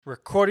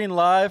Recording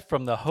live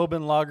from the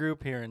Hoban Law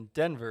Group here in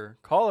Denver,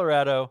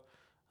 Colorado.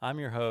 I'm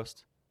your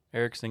host,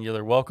 Eric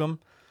Singular.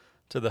 Welcome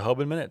to the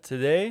Hoban Minute.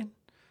 Today,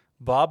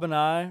 Bob and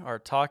I are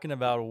talking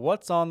about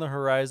what's on the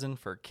horizon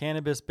for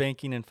cannabis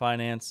banking and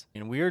finance,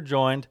 and we are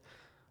joined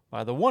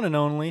by the one and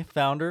only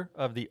founder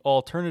of the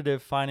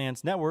Alternative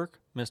Finance Network,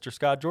 Mr.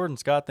 Scott Jordan.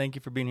 Scott, thank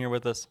you for being here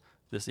with us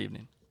this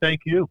evening.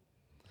 Thank you.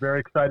 Very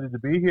excited to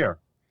be here.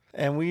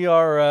 And we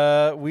are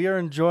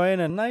enjoying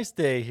a nice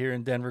day here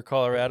in Denver,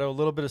 Colorado. A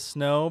little bit of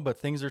snow, but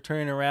things are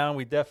turning around.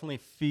 We definitely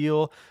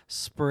feel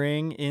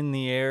spring in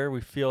the air.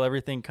 We feel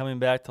everything coming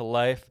back to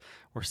life.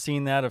 We're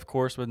seeing that, of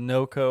course, with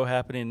NOCO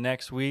happening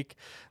next week.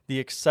 The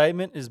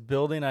excitement is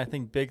building. I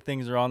think big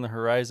things are on the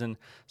horizon.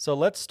 So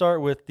let's start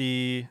with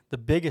the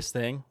biggest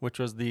thing, which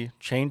was the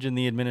change in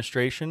the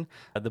administration,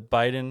 the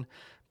Biden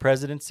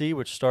presidency,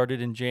 which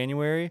started in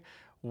January.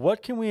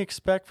 What can we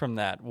expect from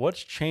that?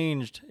 What's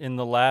changed in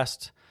the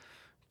last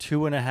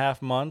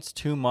 2.5 months,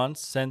 2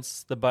 months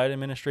since the Biden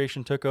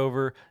administration took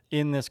over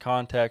in this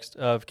context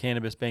of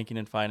cannabis banking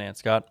and finance?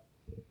 Scott?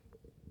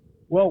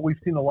 Well, we've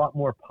seen a lot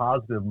more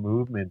positive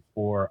movement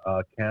for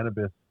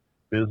cannabis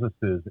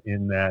businesses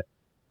in that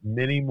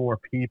many more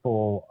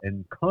people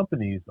and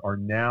companies are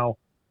now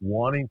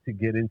wanting to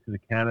get into the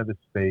cannabis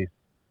space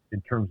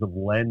in terms of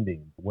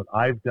lending. What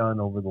I've done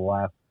over the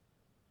last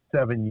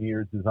 7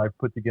 years is I've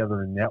put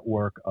together a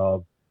network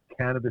of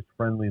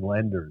cannabis-friendly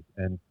lenders,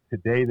 and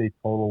today they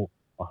total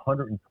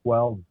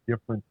 112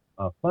 different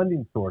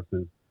funding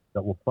sources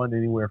that will fund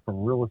anywhere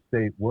from real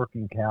estate,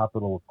 working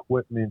capital,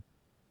 equipment,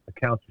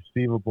 accounts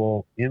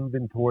receivable,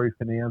 inventory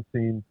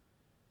financing,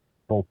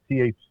 both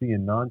THC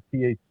and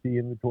non-THC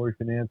inventory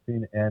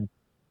financing. And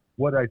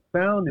what I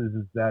found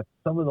is that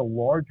some of the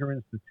larger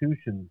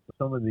institutions,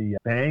 some of the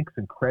banks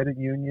and credit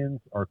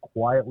unions are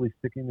quietly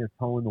sticking their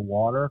toe in the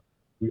water.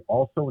 We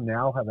also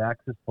now have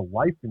access to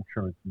life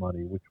insurance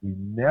money, which we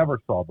never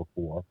saw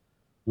before,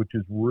 which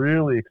is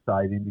really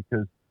exciting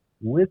because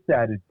with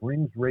that, it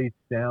brings rates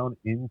down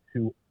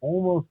into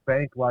almost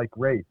bank-like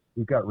rates.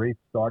 We've got rates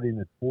starting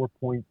at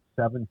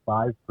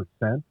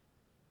 4.75%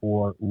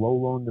 for low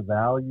loan to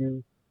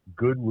value,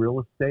 good real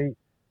estate,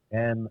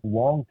 and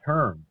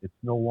long-term. It's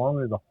no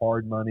longer the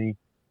hard money,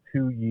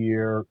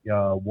 2-year,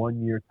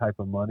 1-year type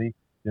of money.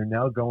 They're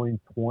now going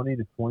 20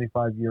 to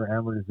 25-year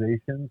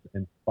amortizations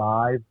and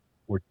 5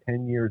 or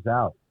 10 years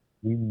out.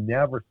 We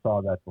never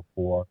saw that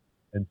before.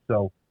 And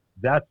so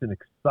that's an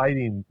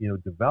exciting,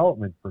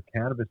 development for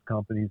cannabis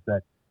companies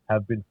that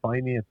have been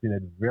financing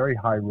at very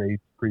high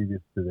rates previous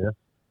to this,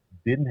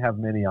 didn't have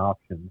many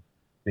options.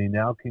 They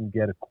now can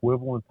get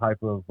equivalent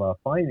type of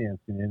financing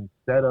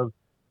instead of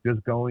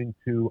just going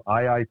to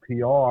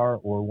IIPR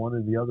or one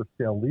of the other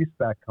sale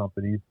leaseback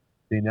companies.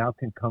 They now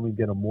can come and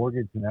get a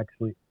mortgage and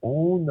actually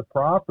own the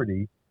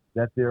property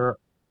that they're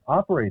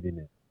operating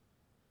in.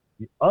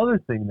 The other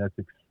thing that's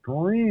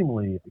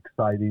extremely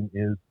exciting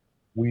is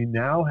we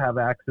now have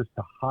access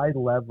to high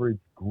leverage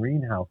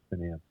greenhouse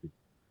financing.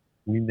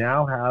 We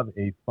now have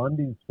a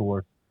funding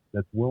source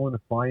that's willing to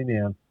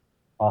finance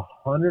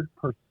 100%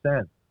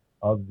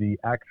 of the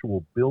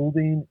actual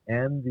building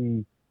and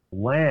the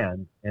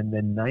land, and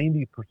then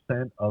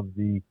 90% of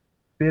the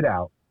fit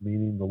out,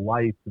 meaning the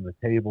lights and the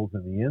tables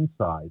and the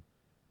inside.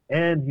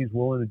 And he's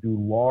willing to do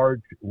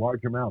large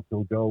amounts.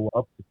 He'll go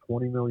up to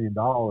 $20 million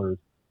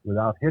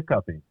without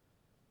hiccuping.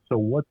 So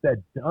what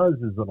that does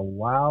is it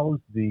allows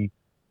the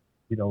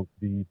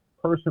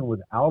person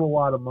without a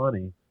lot of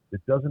money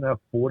that doesn't have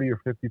 40 or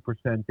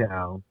 50%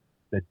 down,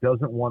 that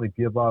doesn't want to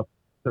give up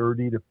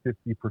 30 to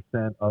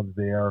 50% of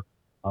their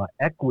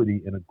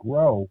equity in a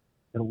grow,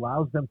 it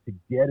allows them to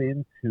get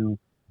into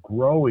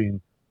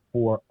growing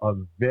for a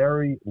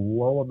very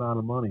low amount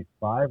of money,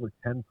 5 or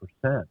 10%.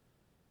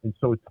 And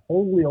so it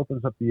totally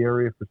opens up the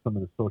area for some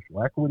of the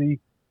social equity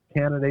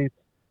candidates,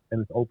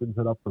 and it opens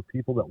it up for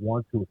people that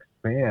want to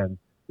expand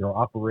their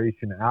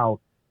operation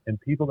out and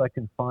people that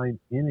can find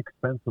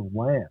inexpensive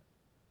land.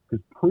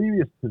 Because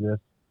previous to this,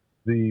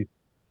 the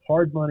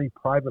hard money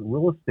private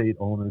real estate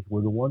owners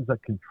were the ones that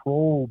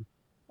controlled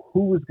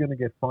who was going to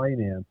get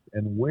financed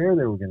and where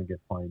they were going to get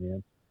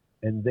financed.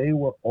 And they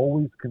were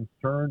always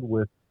concerned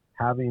with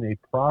having a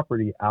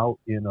property out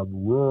in a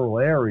rural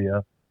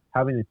area,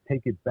 having to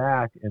take it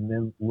back and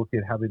then look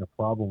at having a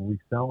problem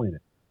reselling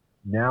it.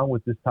 Now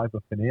with this type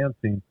of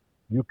financing,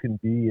 you can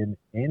be in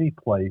any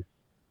place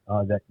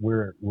that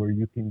where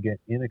you can get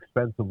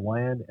inexpensive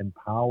land and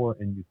power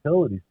and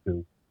utilities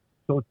to.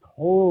 So it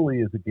totally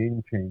is a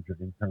game changer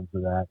in terms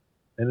of that,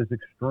 and it's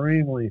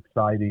extremely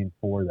exciting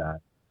for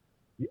that.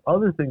 The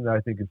other thing that I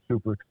think is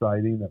super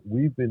exciting that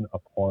we've been a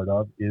part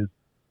of is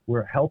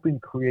we're helping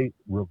create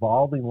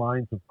revolving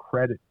lines of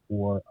credit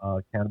for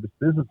cannabis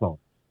business owners.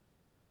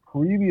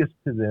 Previous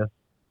to this,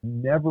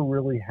 never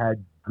really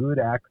had good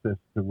access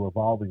to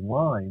revolving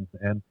lines,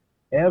 and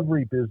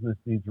every business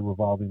needs a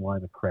revolving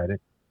line of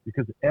credit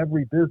because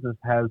every business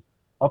has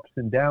ups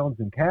and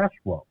downs in cash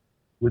flow.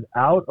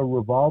 Without a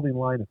revolving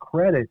line of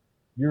credit,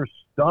 you're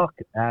stuck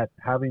at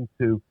having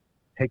to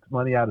take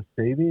money out of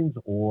savings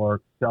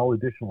or sell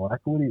additional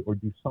equity or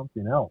do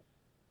something else.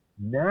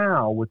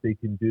 Now what they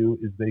can do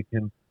is they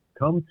can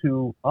come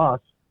to us,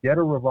 get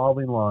a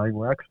revolving line.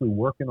 We're actually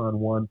working on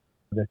one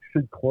that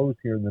should close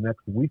here in the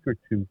next week or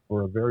two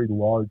for a very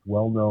large,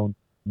 well-known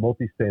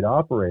multi-state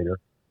operator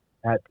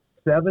at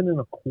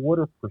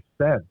 7.25%.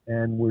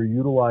 And we're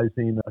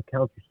utilizing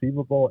accounts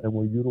receivable and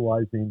we're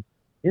utilizing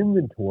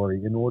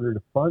inventory in order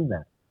to fund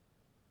that.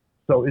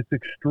 So it's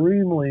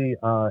extremely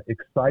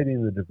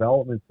exciting, the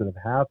developments that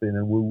have happened,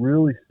 and we're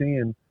really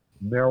seeing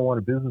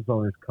marijuana business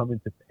owners come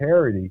into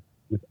parity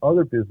with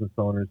other business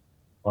owners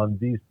on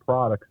these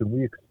products, and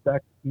we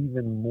expect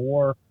even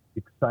more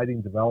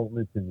exciting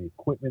developments in the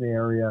equipment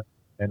area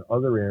and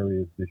other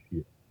areas this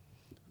year.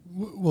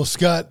 Well,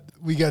 Scott,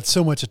 we got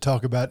so much to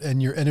talk about, and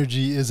your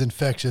energy is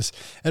infectious.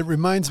 It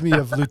reminds me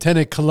of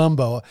Lieutenant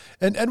Columbo.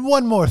 And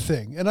one more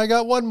thing, and I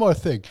got one more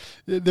thing.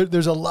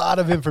 There's a lot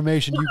of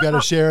information you got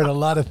to share and a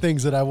lot of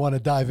things that I want to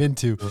dive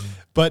into.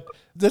 But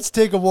let's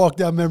take a walk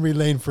down memory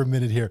lane for a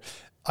minute here.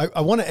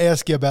 I want to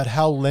ask you about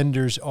how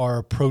lenders are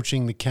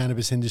approaching the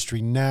cannabis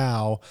industry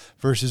now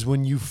versus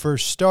when you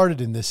first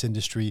started in this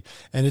industry.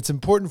 And it's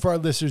important for our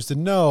listeners to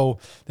know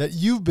that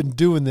you've been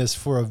doing this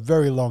for a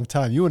very long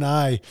time. You and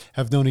I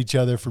have known each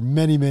other for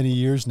many, many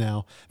years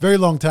now. Very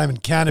long time in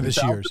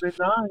cannabis years.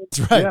 2009.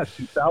 That's right. Yeah,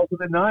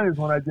 2009 is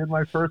when I did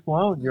my first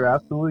loan. You're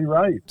absolutely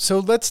right. So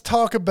let's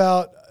talk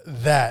about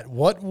that.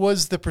 What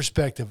was the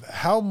perspective?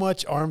 How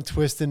much arm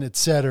twisting, et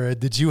cetera,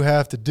 did you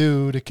have to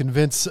do to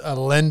convince a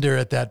lender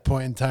at that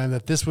point in time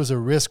that this was a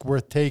risk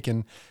worth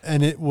taking?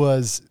 And it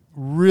was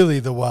really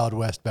the Wild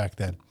West back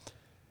then.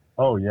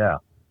 Oh, yeah.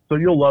 So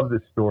you'll love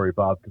this story,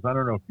 Bob, because I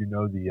don't know if you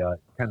know the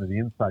kind of the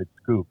inside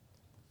scoop.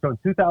 So in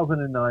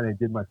 2009, I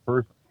did my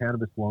first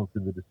cannabis loan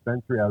through the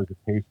dispensary I was a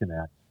patient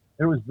at.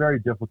 It was very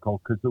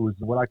difficult because it was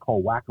what I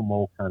call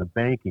whack-a-mole kind of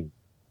banking.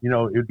 You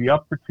know, it'd be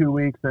up for 2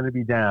 weeks, then it'd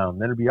be down.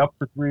 Then it'd be up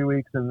for 3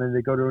 weeks, and then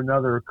they go to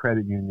another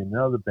credit union,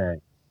 another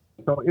bank.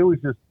 So it was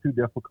just too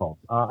difficult.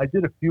 I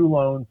did a few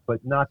loans,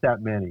 but not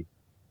that many.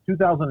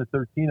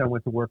 2013, I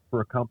went to work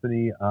for a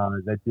company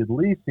that did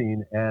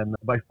leasing, and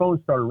my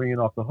phone started ringing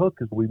off the hook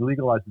because we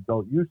legalized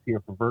adult use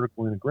here for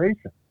vertical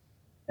integration.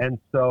 And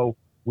so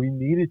we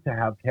needed to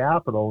have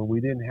capital, and we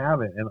didn't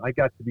have it. And I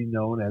got to be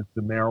known as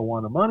the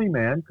marijuana money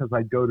man because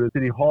I'd go to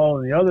City Hall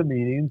and the other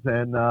meetings,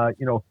 and a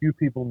few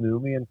people knew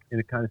me, and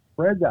it kind of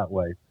spread that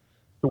way.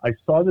 So I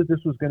saw that this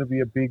was going to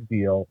be a big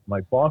deal. My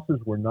bosses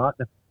were not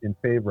in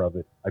favor of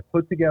it. I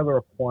put together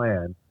a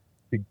plan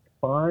to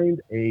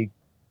find a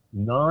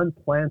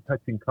non-plant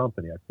touching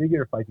company. I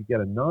figured if I could get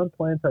a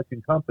non-plant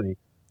touching company,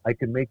 I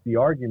could make the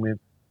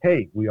argument,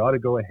 hey, we ought to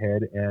go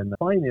ahead and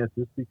finance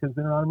this because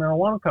they're not a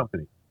marijuana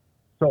company.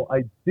 So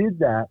I did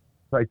that.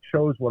 So I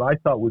chose what I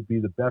thought would be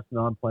the best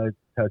non-plant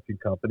touching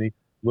company, a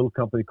little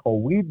company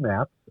called Weed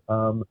Maps,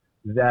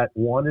 that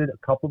wanted a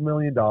couple $1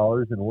 million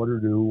in order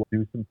to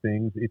do some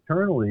things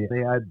eternally. They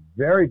had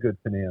very good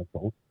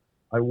financials.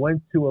 I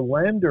went to a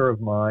lender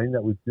of mine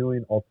that was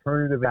doing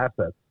alternative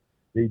assets.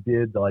 They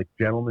did like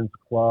gentlemen's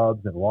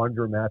clubs and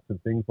laundromats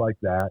and things like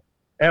that.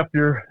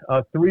 After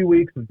 3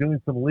 weeks of doing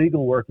some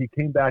legal work, he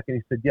came back and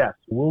he said, yes,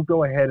 we'll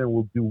go ahead and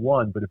we'll do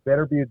one, but it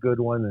better be a good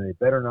one and they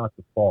better not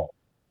default.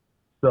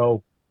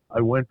 So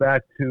I went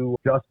back to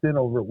Justin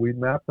over at Weed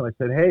Maps and I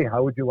said, hey,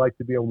 how would you like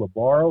to be able to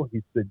borrow? He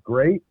said,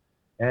 great.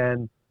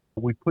 And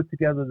we put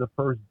together the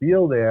first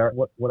deal there.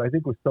 What I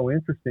think was so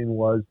interesting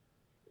was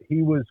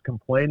he was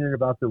complaining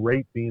about the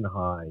rate being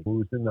high. It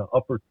was in the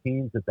upper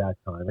teens at that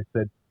time. I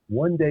said,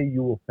 one day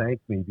you will thank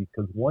me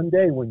because one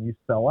day when you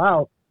sell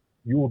out,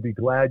 you will be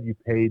glad you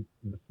paid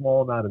the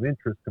small amount of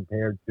interest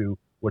compared to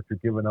what you're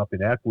giving up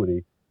in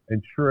equity.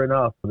 And sure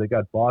enough, they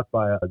got bought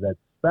by that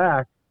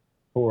SPAC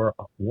for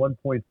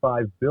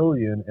 $1.5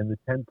 billion, and the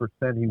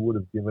 10% he would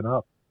have given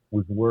up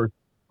was worth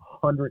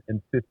 $150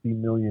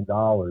 million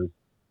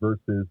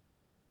versus,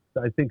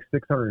 I think,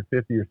 $650,000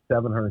 or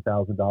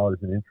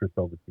 $700,000 in interest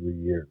over 3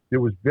 years. There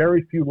was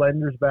very few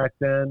lenders back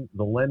then.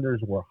 The lenders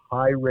were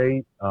high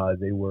rate.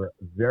 They were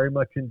very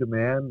much in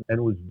demand, and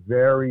it was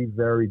very,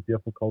 very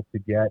difficult to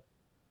get.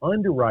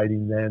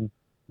 Underwriting then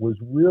was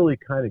really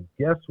kind of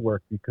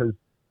guesswork because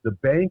the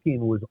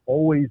banking was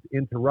always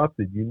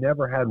interrupted. You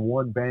never had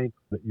one bank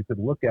that you could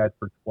look at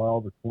for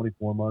 12 or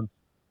 24 months,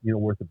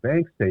 worth of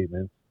bank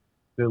statements.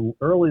 The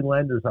early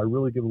lenders, I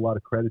really give a lot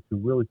of credit to,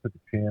 really took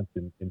a chance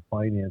in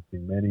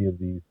financing many of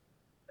these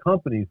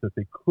companies that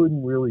they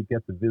couldn't really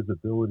get the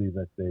visibility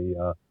that they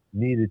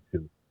needed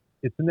to.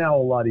 It's now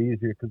a lot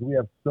easier because we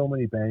have so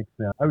many banks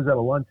now. I was at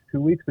a lunch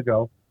 2 weeks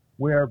ago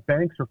where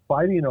banks are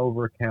fighting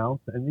over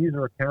accounts, and these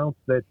are accounts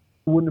that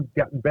wouldn't have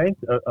gotten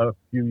banked a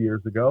few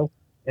years ago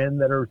and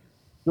that are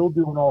still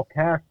doing all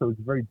cash, so it's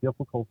very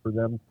difficult for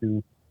them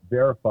to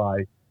verify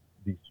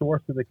the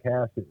source of the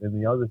cash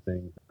and the other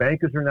things.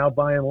 Bankers are now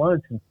buying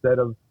lunch instead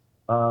of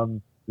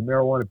the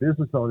marijuana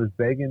business owners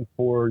begging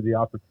for the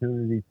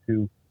opportunity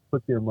to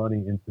put their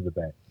money into the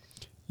bank.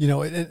 You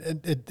know,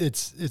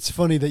 it's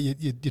funny that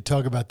you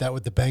talk about that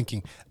with the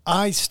banking.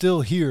 I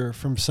still hear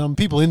from some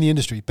people in the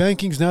industry,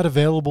 banking's not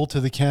available to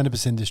the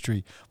cannabis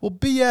industry. Well,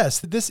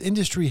 BS. This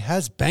industry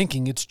has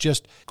banking. It's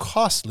just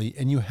costly,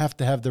 and you have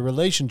to have the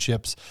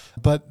relationships.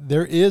 But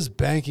there is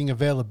banking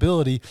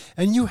availability,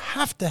 and you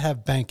have to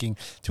have banking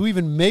to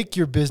even make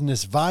your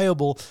business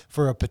viable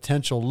for a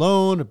potential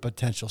loan, a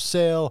potential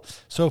sale,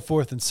 so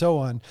forth and so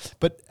on.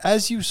 But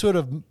as you sort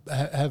of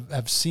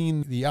have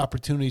seen the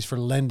opportunities for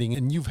lending,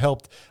 and you've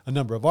helped a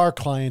number of our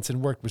clients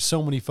and worked with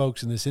so many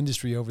folks in this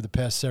industry over the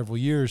past several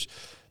years,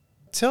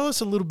 tell us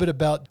a little bit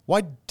about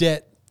why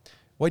debt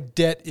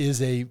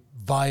is a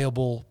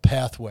viable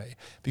pathway.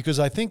 Because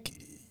I think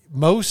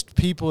most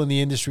people in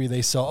the industry,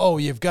 they saw, oh,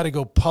 you've got to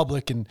go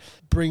public and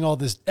bring all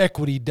this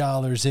equity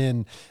dollars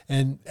in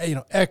and, you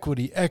know,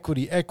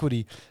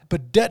 equity.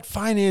 But debt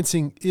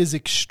financing is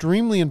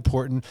extremely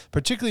important,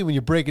 particularly when you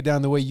break it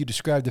down the way you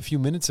described a few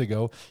minutes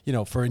ago, you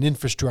know, for an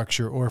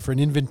infrastructure or for an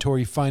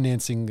inventory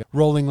financing,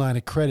 rolling line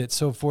of credit,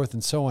 so forth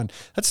and so on.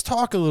 Let's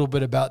talk a little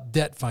bit about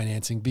debt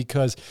financing,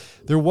 because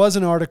there was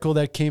an article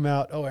that came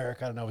out,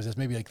 Eric, I don't know, was this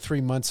maybe like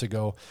 3 months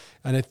ago?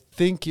 And I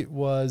think it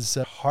was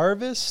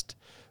Harvest,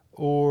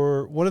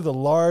 or one of the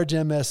large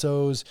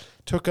MSOs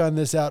took on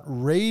this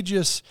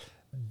outrageous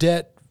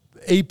debt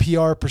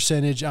APR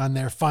percentage on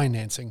their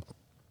financing.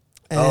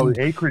 And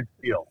the acreage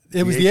deal.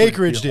 It was the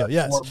acreage deal,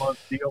 yes. 4-month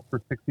deal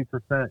for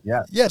 60%,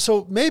 yes. Yeah,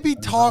 so maybe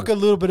talk a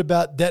little bit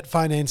about debt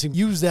financing.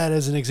 Use that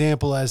as an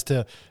example as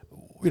to,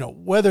 you know,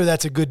 whether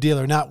that's a good deal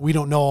or not. We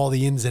don't know all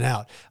the ins and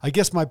outs. I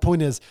guess my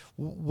point is,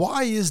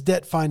 why is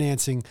debt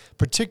financing,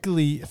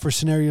 particularly for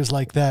scenarios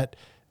like that,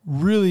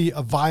 really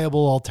a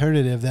viable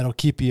alternative that'll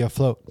keep you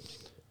afloat?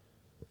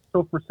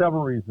 So for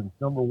several reasons.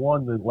 Number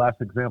one, the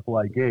last example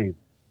I gave,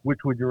 which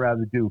would you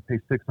rather do? Pay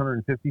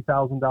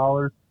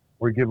 $650,000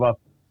 or give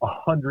up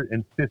 $150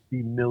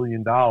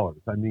 million?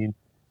 I mean,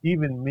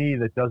 even me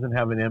that doesn't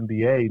have an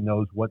MBA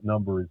knows what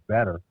number is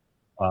better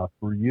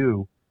for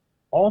you.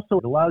 Also,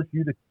 it allows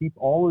you to keep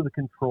all of the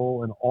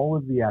control and all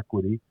of the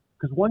equity,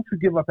 because once you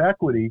give up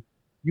equity,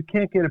 you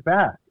can't get it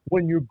back.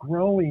 When you're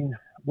growing,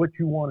 what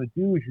you want to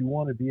do is you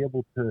want to be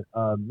able to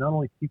not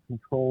only keep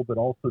control, but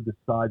also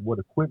decide what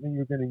equipment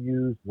you're going to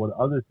use, what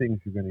other things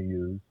you're going to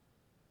use.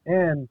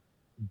 And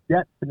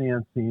debt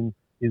financing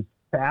is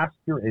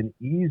faster and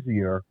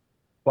easier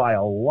by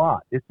a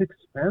lot. It's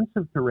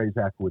expensive to raise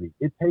equity.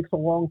 It takes a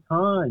long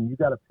time. You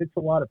got to pitch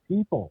a lot of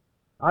people.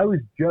 I was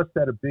just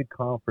at a big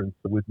conference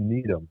with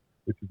Needham,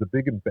 which is a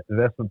big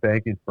investment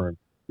banking firm.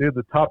 They're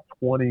the top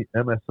 20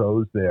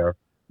 MSOs there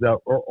that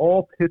are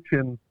all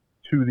pitching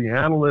to the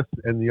analysts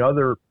and the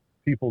other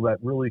people that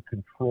really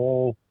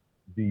control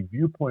the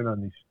viewpoint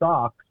on these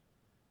stocks.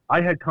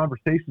 I had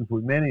conversations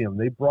with many of them.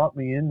 They brought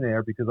me in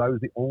there because I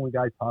was the only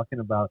guy talking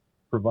about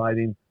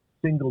providing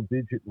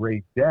single-digit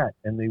rate debt,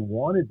 and they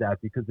wanted that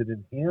because it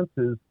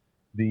enhances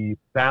the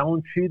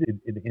balance sheet,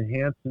 it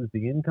enhances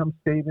the income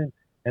statement,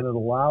 and it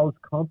allows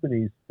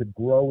companies to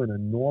grow in a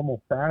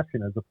normal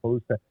fashion as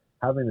opposed to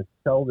having to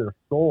sell their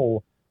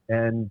soul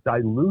and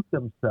dilute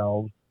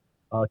themselves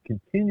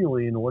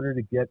continually in order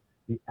to get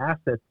the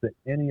assets that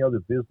any other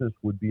business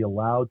would be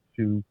allowed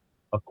to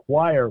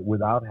acquire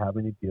without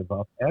having to give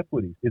up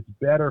equity. It's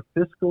better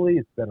fiscally,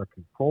 it's better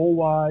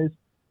control-wise,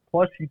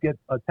 plus you get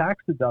a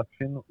tax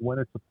deduction when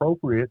it's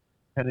appropriate,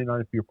 depending on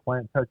if you're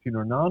plant touching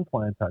or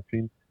non-plant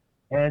touching,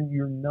 and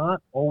you're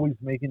not always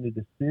making the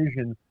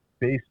decision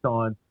based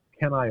on,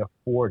 can I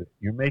afford it?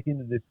 You're making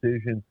the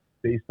decision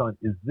based on,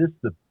 is this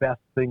the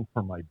best thing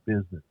for my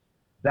business?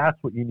 That's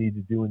what you need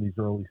to do in these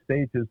early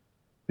stages,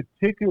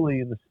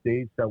 particularly in the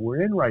stage that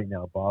we're in right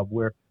now, Bob,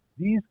 where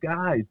these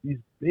guys, these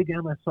big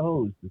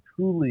MSOs, the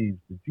Trulies,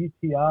 the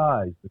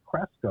GTIs, the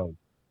Crescos,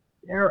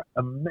 they're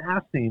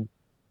amassing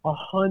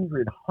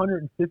 $150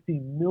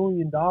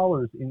 million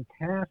in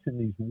cash in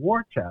these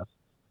war chests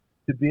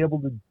to be able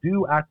to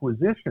do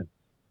acquisitions.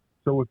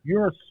 So if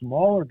you're a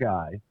smaller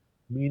guy,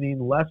 meaning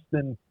less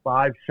than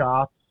 5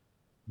 shops,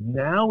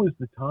 now is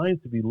the time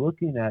to be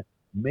looking at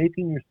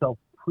making yourself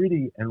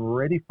pretty and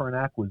ready for an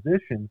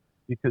acquisition,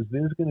 because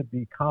there's going to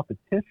be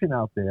competition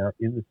out there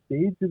in the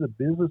stage of the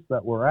business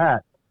that we're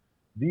at.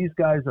 These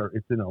guys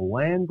it's in a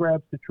land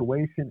grab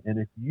situation, and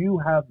if you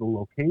have the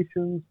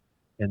locations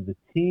and the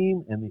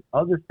team and the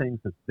other things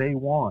that they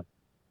want,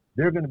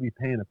 they're going to be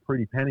paying a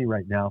pretty penny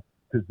right now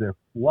because they're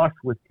flush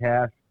with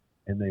cash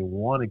and they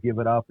want to give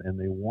it up and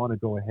they want to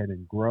go ahead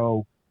and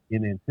grow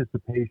in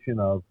anticipation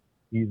of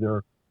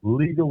either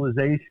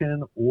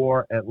legalization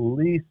or at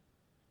least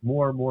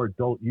more and more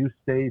adult use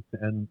states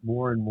and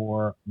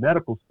more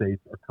medical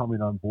states are coming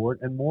on board,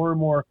 and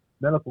more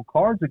medical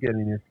cards are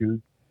getting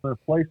issued. In a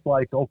place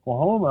like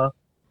Oklahoma,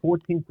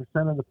 14%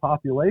 of the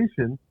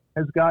population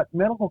has got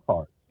medical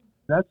cards.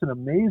 That's an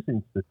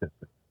amazing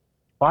statistic.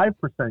 5%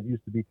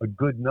 used to be a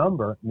good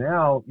number.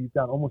 Now you've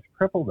got almost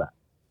triple that.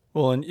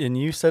 Well, and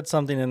you said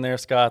something in there,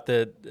 Scott,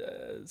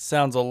 that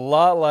sounds a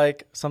lot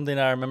like something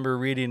I remember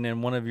reading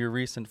in one of your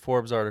recent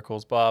Forbes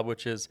articles, Bob,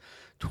 which is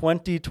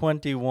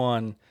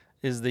 2021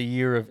 is the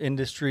year of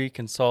industry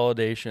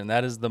consolidation.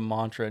 That is the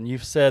mantra. And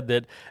you've said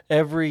that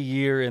every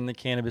year in the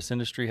cannabis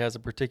industry has a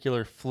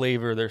particular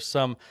flavor. There's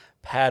some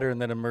pattern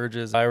that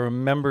emerges. I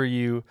remember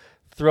you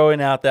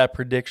throwing out that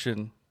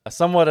prediction,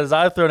 somewhat as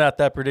I've thrown out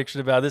that prediction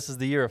about this is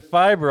the year of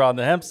fiber on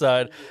the hemp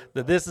side,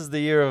 that this is the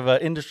year of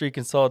industry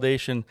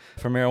consolidation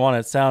for marijuana.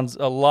 It sounds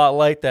a lot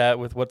like that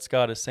with what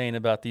Scott is saying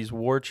about these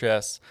war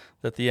chests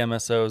that the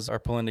MSOs are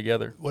pulling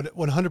together.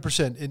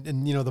 100%.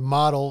 And the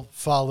model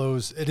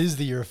follows, it is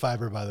the year of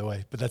fiber, by the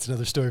way, but that's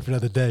another story for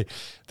another day.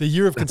 The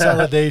year of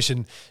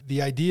consolidation,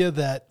 the idea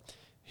that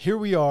here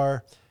we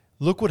are,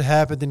 look what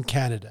happened in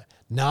Canada,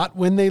 not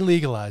when they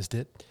legalized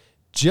it,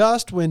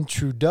 just when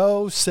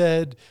Trudeau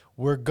said,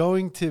 we're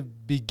going to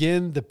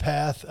begin the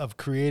path of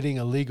creating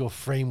a legal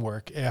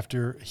framework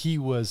after he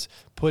was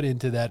put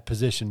into that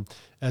position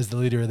as the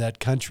leader of that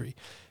country.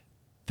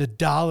 The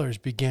dollars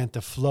began to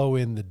flow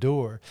in the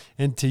door.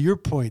 And to your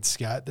point,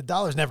 Scott, the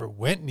dollars never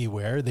went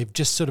anywhere. They've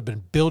just sort of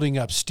been building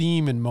up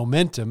steam and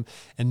momentum.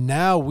 And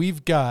now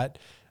we've got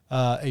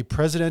a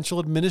presidential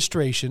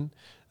administration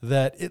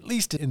that, at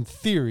least in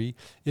theory,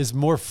 is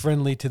more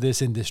friendly to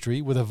this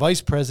industry, with a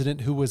vice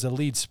president who was a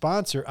lead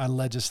sponsor on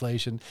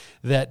legislation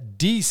that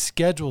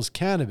deschedules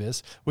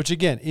cannabis, which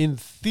again, in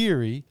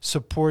theory,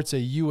 supports a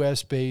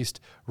U.S.-based,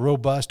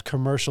 robust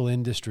commercial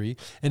industry.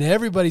 And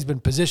everybody's been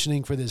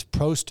positioning for this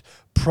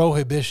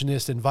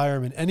post-prohibitionist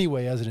environment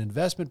anyway as an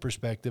investment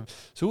perspective.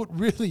 So it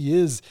really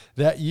is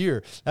that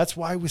year. That's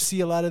why we see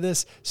a lot of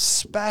this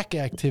SPAC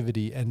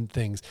activity and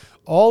things.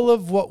 All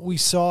of what we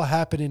saw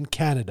happen in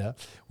Canada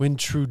when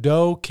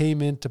Trudeau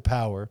came into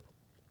power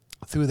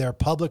through their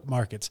public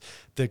markets,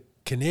 the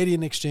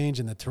Canadian Exchange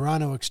and the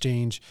Toronto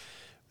Exchange,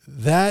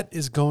 that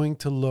is going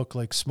to look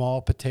like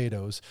small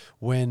potatoes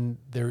when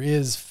there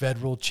is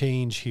federal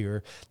change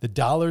here. The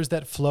dollars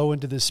that flow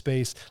into this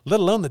space, let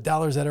alone the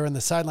dollars that are on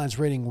the sidelines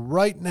waiting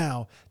right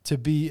now to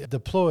be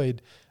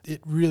deployed,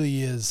 it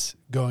really is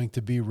going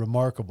to be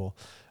remarkable.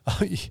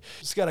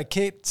 Scott, I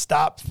can't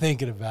stop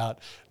thinking about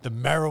the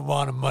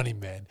marijuana money,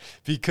 man,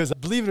 because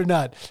believe it or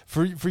not,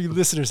 for you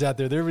listeners out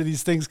there, there were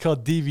these things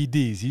called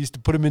DVDs. You used to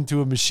put them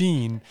into a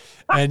machine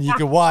and you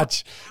could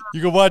watch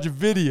a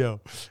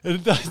video. And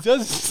it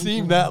doesn't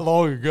seem that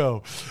long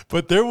ago,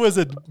 but there was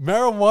a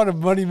marijuana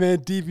money man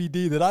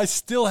DVD that I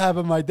still have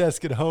on my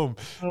desk at home.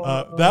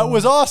 That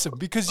was awesome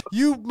because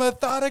you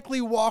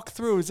methodically walked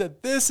through and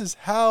said, this is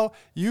how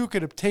you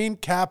could obtain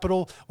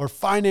capital or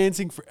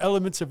financing for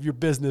elements of your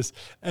business.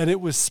 And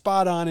it was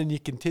spot on, and you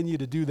continue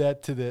to do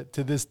that to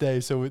this day.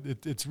 So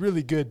it's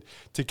really good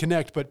to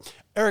connect. But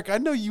Eric, I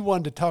know you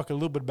wanted to talk a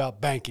little bit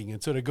about banking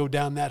and sort of go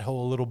down that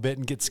hole a little bit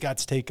and get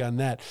Scott's take on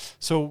that.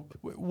 So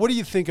what do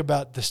you think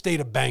about the state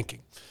of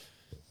banking?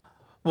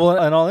 Well,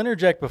 and I'll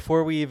interject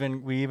before we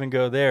even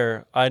go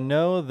there. I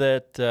know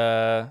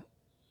that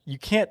you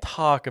can't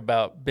talk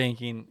about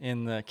banking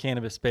in the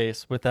cannabis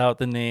space without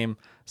the name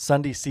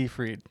Sunday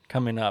Seafried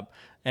coming up.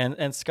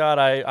 And Scott,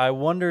 I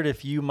wondered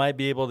if you might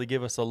be able to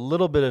give us a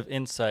little bit of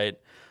insight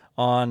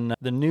on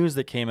the news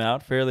that came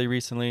out fairly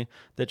recently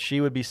that she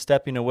would be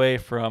stepping away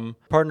from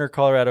Partner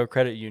Colorado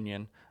Credit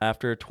Union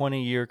after a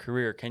 20-year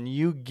career. Can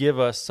you give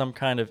us some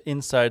kind of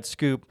inside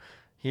scoop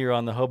here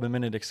on the Hoban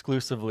Minute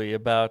exclusively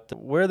about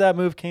where that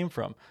move came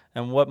from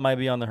and what might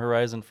be on the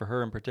horizon for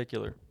her in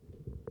particular?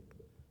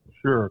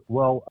 Sure.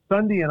 Well,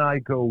 Sunday and I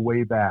go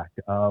way back.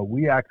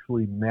 We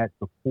actually met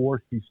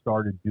before she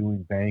started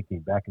doing banking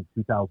back in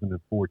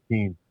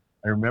 2014.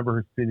 I remember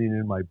her sitting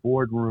in my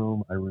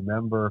boardroom. I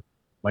remember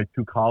my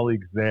two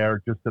colleagues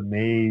there just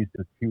amazed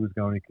that she was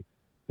going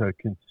to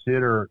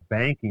consider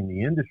banking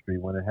the industry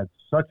when it had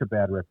such a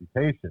bad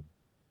reputation.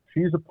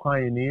 She's a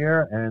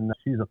pioneer and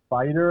she's a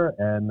fighter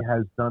and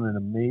has done an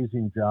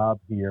amazing job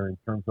here in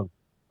terms of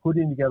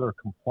putting together a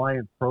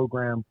compliant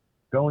program,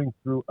 going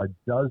through a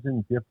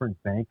dozen different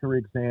banker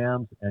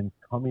exams and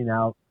coming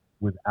out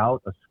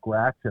without a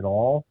scratch at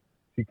all.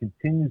 She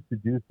continues to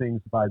do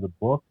things by the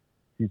book.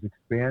 She's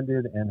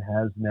expanded and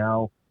has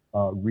now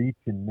reach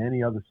in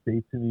many other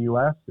states in the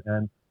U.S.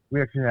 And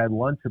we actually had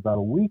lunch about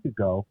a week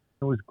ago.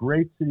 It was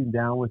great sitting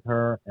down with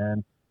her,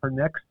 and her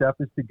next step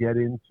is to get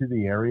into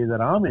the area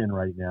that I'm in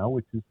right now,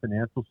 which is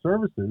financial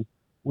services,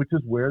 which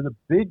is where the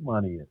big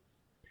money is.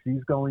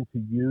 She's going to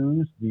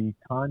use the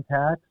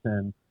contacts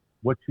and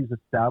what she's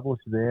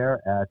established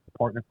there at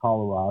Partner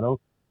Colorado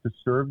to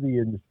serve the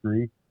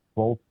industry,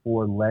 both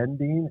for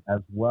lending as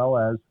well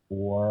as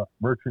for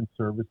merchant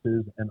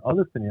services and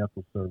other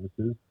financial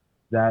services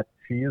that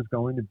she is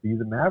going to be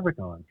the maverick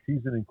on.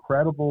 She's an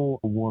incredible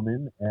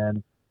woman,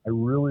 and I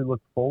really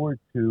look forward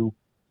to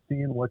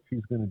seeing what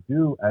she's going to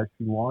do as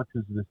she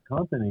launches this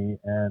company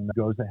and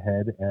goes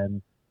ahead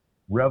and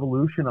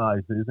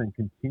revolutionizes and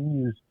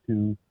continues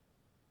to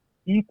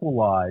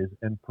equalize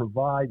and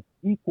provide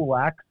equal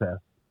access,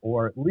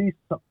 or at least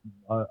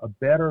a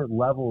better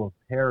level of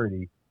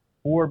parity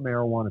for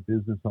marijuana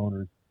business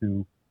owners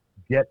to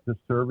get the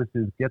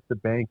services, get the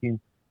banking,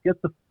 get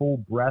the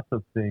full breadth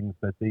of things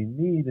that they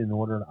need in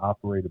order to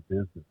operate a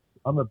business.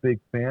 I'm a big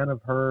fan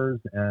of hers,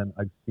 and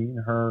I've seen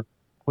her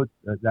put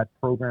that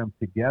program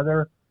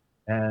together.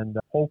 And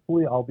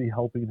hopefully I'll be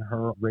helping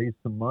her raise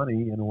some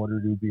money in order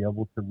to be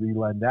able to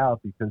re-lend out,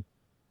 because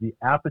the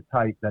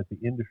appetite that the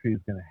industry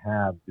is going to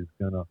have is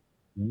going to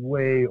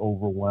way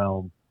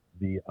overwhelm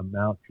the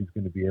amount she's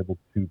going to be able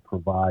to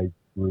provide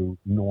through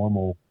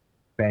normal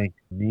bank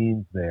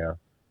means there.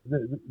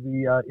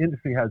 The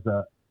industry has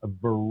a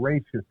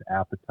voracious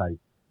appetite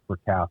for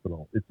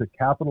capital. It's a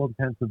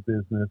capital-intensive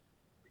business.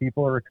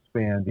 People are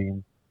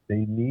expanding.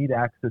 They need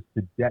access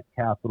to debt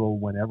capital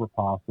whenever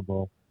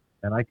possible.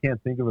 And I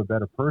can't think of a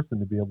better person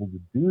to be able to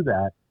do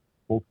that,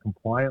 both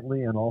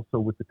compliantly and also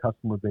with the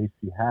customer base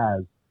she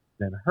has,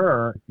 than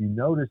her. If you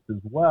noticed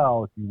as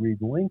well, if you read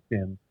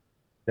LinkedIn,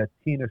 that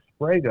Tina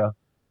Sprague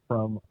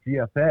from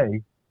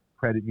GFA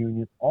Credit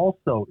Union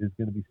also is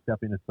going to be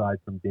stepping aside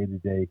from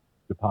day-to-day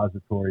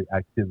depository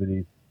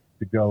activities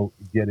to go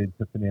get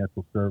into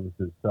financial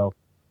services. So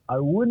I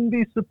wouldn't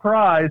be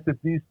surprised if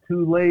these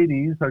two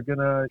ladies are going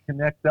to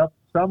connect up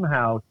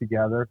somehow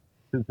together,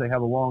 since they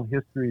have a long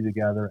history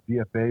together.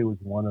 GFA was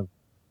one of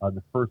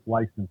the first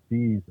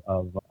licensees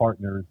of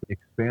Partners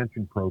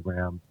expansion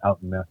program out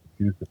in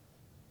Massachusetts.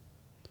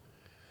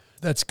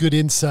 That's good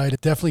insight.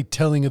 Definitely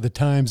telling of the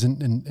times,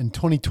 and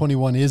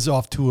 2021 is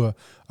off to a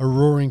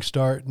roaring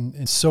start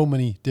in so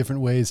many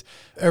different ways.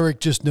 Eric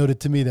just noted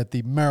to me that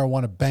the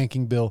marijuana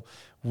banking bill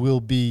will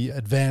be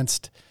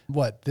advanced,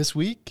 this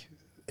week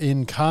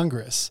in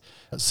Congress.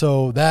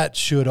 So that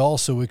should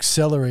also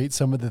accelerate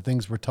some of the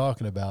things we're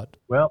talking about.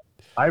 Well,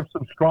 I have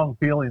some strong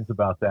feelings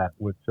about that,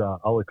 which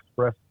I'll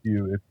express to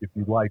you if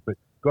you'd like, but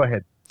go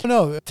ahead.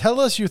 No,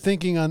 tell us your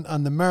thinking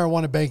on the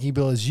marijuana banking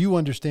bill as you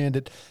understand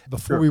it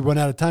before we run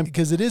out of time,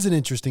 because it is an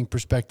interesting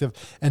perspective,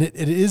 and it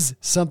is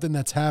something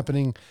that's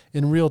happening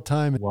in real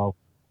time. Well,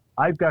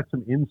 I've got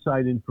some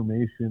inside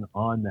information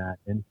on that,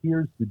 and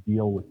here's the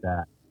deal with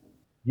that.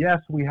 Yes,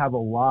 we have a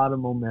lot of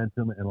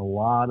momentum, and a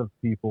lot of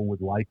people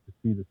would like to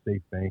see the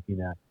Safe Banking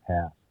Act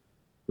passed.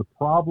 The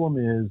problem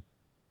is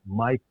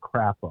Mike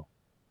Crapo.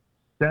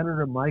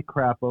 Senator Mike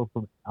Crapo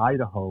from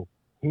Idaho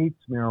hates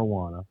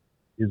marijuana,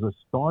 is a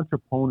staunch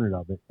opponent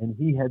of it, and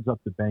he heads up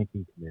the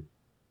banking committee.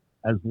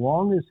 As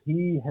long as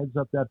he heads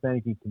up that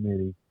banking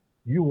committee,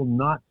 you will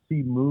not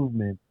see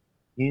movement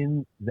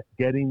in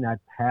getting that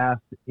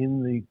passed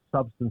in the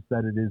substance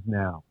that it is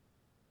now.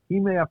 He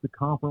may have to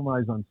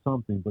compromise on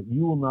something, but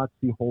you will not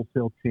see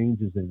wholesale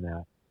changes in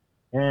that.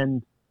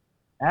 And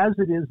as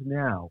it is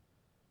now,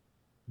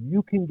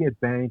 you can get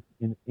banked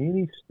in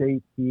any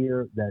state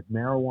here that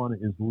marijuana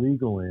is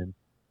legal in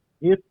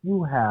if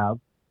you have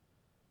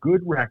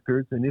good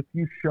records and if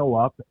you show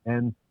up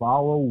and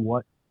follow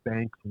what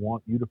banks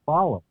want you to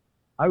follow.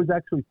 I was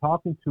actually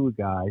talking to a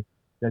guy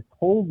that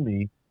told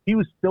me he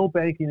was still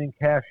banking in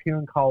cash here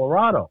in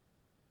Colorado.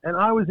 And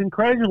I was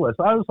incredulous.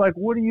 I was like,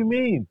 what do you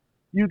mean?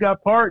 You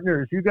got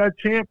Partners, you got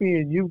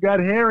Champion, you've got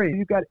Harry,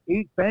 you've got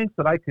 8 banks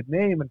that I could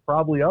name, and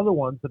probably other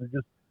ones that are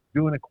just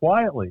doing it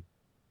quietly.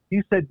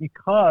 He said,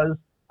 because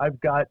I've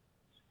got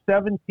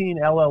 17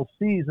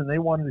 LLCs and they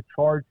wanted to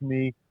charge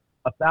me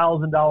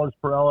 $1,000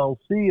 per LLC,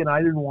 and I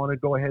didn't want to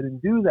go ahead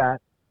and do that.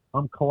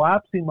 I'm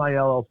collapsing my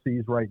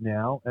LLCs right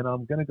now, and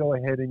I'm going to go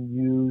ahead and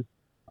use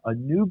a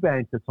new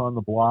bank that's on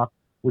the block,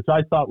 which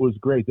I thought was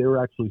great. They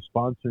were actually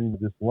sponsoring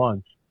this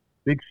lunch.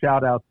 Big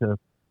shout out to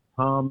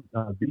Tom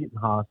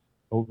Bietenhaus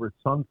over at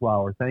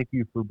Sunflower. Thank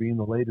you for being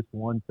the latest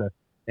one to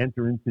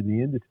enter into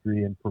the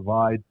industry and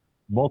provide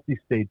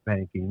multi-state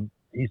banking.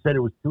 He said it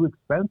was too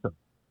expensive.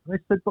 And I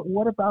said, but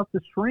what about the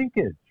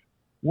shrinkage?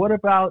 What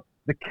about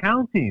the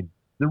counting,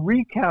 the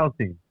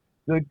recounting,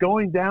 the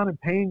going down and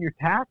paying your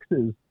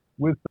taxes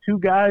with 2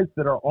 guys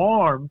that are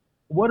armed?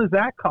 What is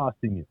that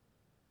costing you?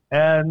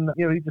 And,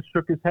 he just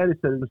shook his head. He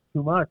said it was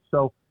too much.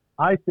 So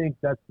I think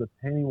that's the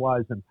penny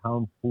wise and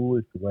pound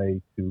foolish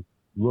way to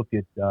look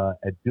at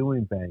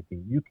doing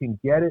banking. You can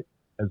get it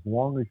as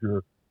long as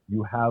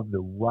you have the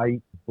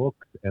right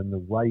books and the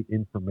right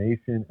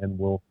information, and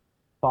will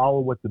follow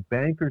what the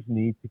bankers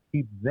need to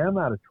keep them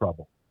out of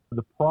trouble.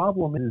 The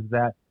problem is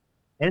that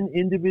an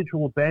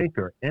individual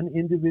banker, an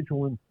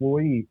individual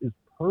employee is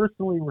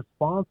personally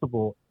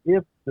responsible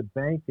if the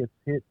bank gets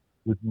hit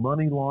with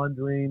money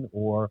laundering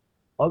or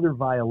other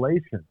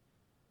violations.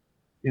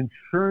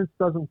 Insurance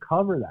doesn't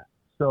cover that.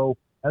 So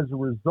as a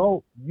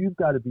result, you've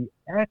got to be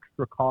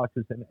extra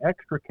cautious and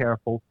extra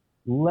careful,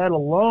 let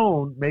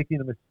alone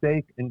making a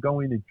mistake and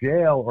going to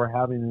jail or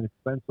having an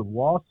expensive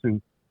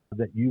lawsuit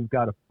that you've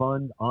got to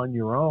fund on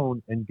your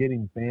own and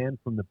getting banned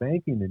from the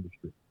banking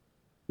industry.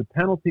 The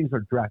penalties are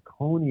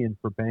draconian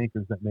for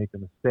bankers that make a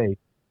mistake.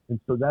 And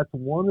so that's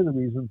one of the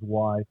reasons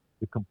why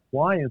the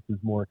compliance is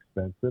more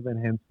expensive,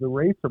 and hence the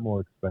rates are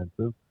more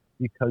expensive,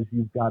 because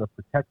you've got to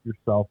protect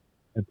yourself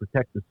and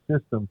protect the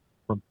system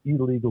from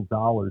illegal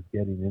dollars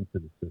getting into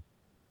the system.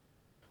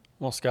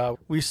 Well, Scott,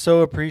 we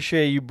so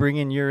appreciate you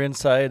bringing your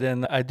insight,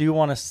 and I do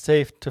want to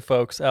say to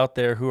folks out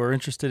there who are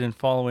interested in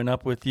following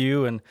up with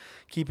you and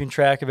keeping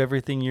track of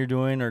everything you're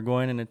doing or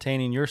going and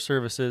attaining your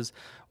services,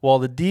 while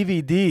the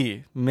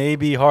DVD may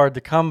be hard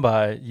to come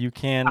by, you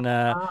can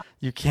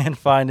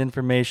find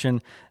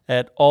information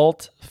at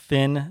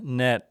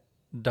altfinnet.com.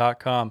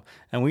 Cannabis.com.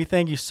 And we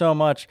thank you so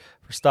much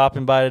for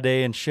stopping by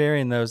today and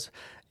sharing those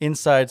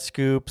inside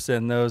scoops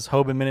and those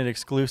Hoban Minute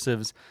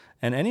exclusives.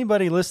 And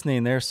anybody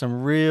listening, there's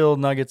some real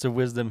nuggets of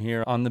wisdom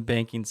here on the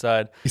banking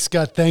side.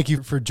 Scott, thank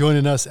you for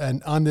joining us.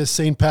 And on this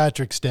St.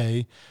 Patrick's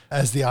Day,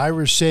 as the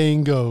Irish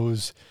saying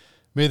goes,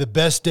 may the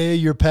best day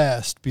of your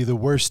past be the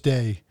worst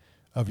day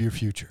of your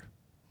future.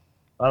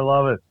 I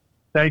love it.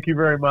 Thank you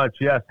very much.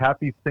 Yes,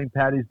 happy St.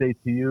 Patty's Day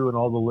to you and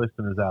all the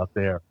listeners out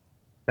there.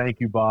 Thank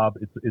you, Bob.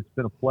 It's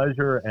been a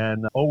pleasure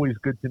and always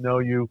good to know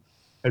you.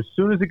 As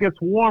soon as it gets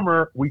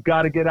warmer, we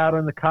got to get out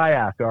on the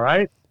kayak, all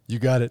right? You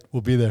got it.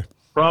 We'll be there.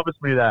 Promise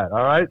me that,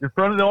 all right? In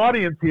front of the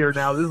audience here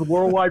now. This is a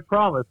worldwide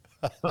promise.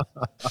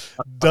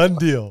 Done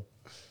deal.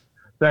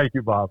 Thank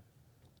you, Bob.